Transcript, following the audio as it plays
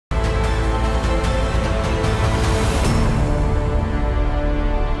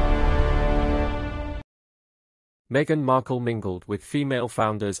Meghan Markle mingled with female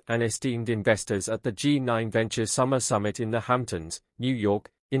founders and esteemed investors at the G9 Ventures Summer Summit in the Hamptons, New York,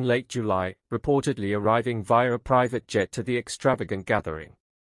 in late July, reportedly arriving via a private jet to the extravagant gathering.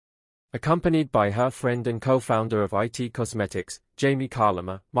 Accompanied by her friend and co-founder of IT Cosmetics, Jamie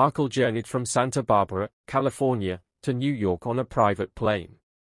Carlema, Markle journeyed from Santa Barbara, California, to New York on a private plane.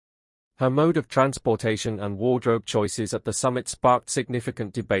 Her mode of transportation and wardrobe choices at the summit sparked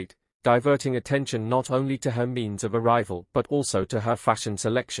significant debate, diverting attention not only to her means of arrival but also to her fashion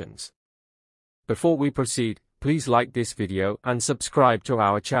selections. Before we proceed, please like this video and subscribe to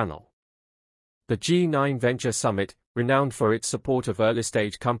our channel. The G9 Venture Summit, renowned for its support of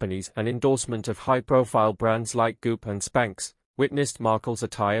early-stage companies and endorsement of high-profile brands like Goop and Spanx, witnessed Markle's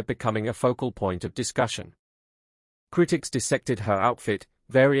attire becoming a focal point of discussion. Critics dissected her outfit,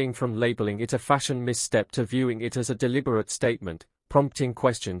 varying from labeling it a fashion misstep to viewing it as a deliberate statement, prompting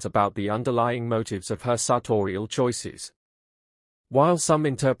questions about the underlying motives of her sartorial choices. While some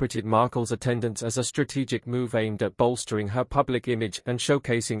interpreted Markle's attendance as a strategic move aimed at bolstering her public image and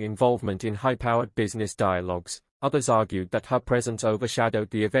showcasing involvement in high-powered business dialogues, others argued that her presence overshadowed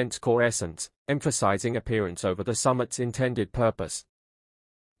the event's core essence, emphasizing appearance over the summit's intended purpose.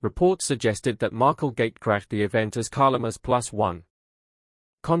 Reports suggested that Markle gatecrashed the event as Carlema's +1.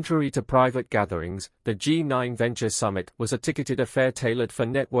 Contrary to private gatherings, the G9 Ventures Summit was a ticketed affair tailored for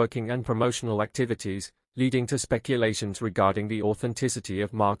networking and promotional activities, leading to speculations regarding the authenticity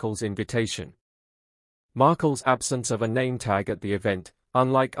of Markle's invitation. Markle's absence of a name tag at the event,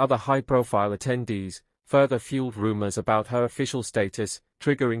 unlike other high-profile attendees, further fueled rumors about her official status,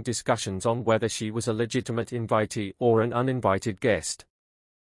 triggering discussions on whether she was a legitimate invitee or an uninvited guest.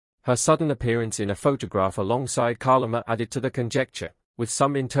 Her sudden appearance in a photograph alongside Carlema added to the conjecture, with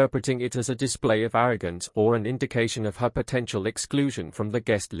some interpreting it as a display of arrogance or an indication of her potential exclusion from the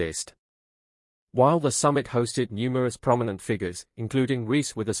guest list. While the summit hosted numerous prominent figures, including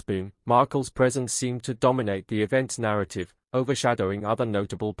Reese Witherspoon, Markle's presence seemed to dominate the event's narrative, overshadowing other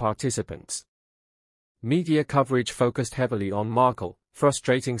notable participants. Media coverage focused heavily on Markle,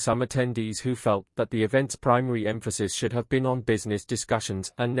 frustrating some attendees who felt that the event's primary emphasis should have been on business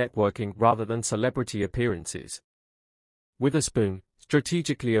discussions and networking rather than celebrity appearances. Witherspoon,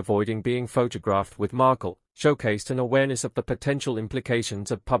 strategically avoiding being photographed with Markle, showcased an awareness of the potential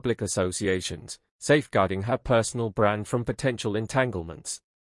implications of public associations, safeguarding her personal brand from potential entanglements.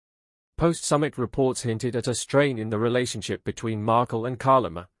 Post-summit reports hinted at a strain in the relationship between Markle and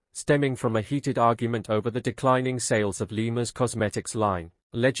Carlema, stemming from a heated argument over the declining sales of Lima's cosmetics line,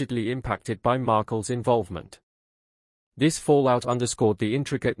 allegedly impacted by Markle's involvement. This fallout underscored the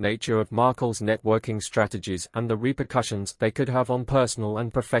intricate nature of Markle's networking strategies and the repercussions they could have on personal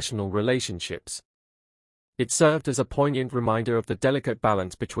and professional relationships. It served as a poignant reminder of the delicate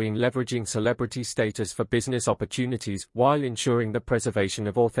balance between leveraging celebrity status for business opportunities while ensuring the preservation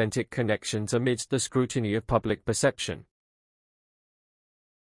of authentic connections amidst the scrutiny of public perception.